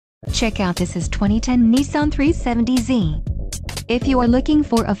Check out this is 2010 Nissan 370Z. If you are looking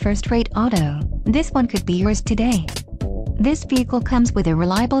for a first-rate auto, this one could be yours today. This vehicle comes with a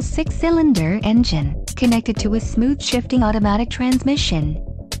reliable 6-cylinder engine, connected to a smooth shifting automatic transmission.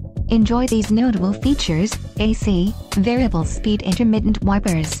 Enjoy these notable features: AC, variable speed intermittent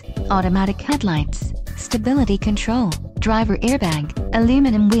wipers, automatic headlights, stability control, driver airbag,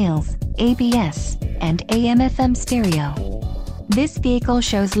 aluminum wheels, ABS, and AM/FM stereo. This vehicle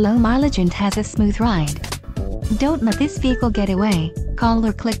shows low mileage and has a smooth ride. Don't let this vehicle get away. Call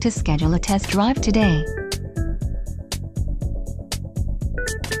or click to schedule a test drive today.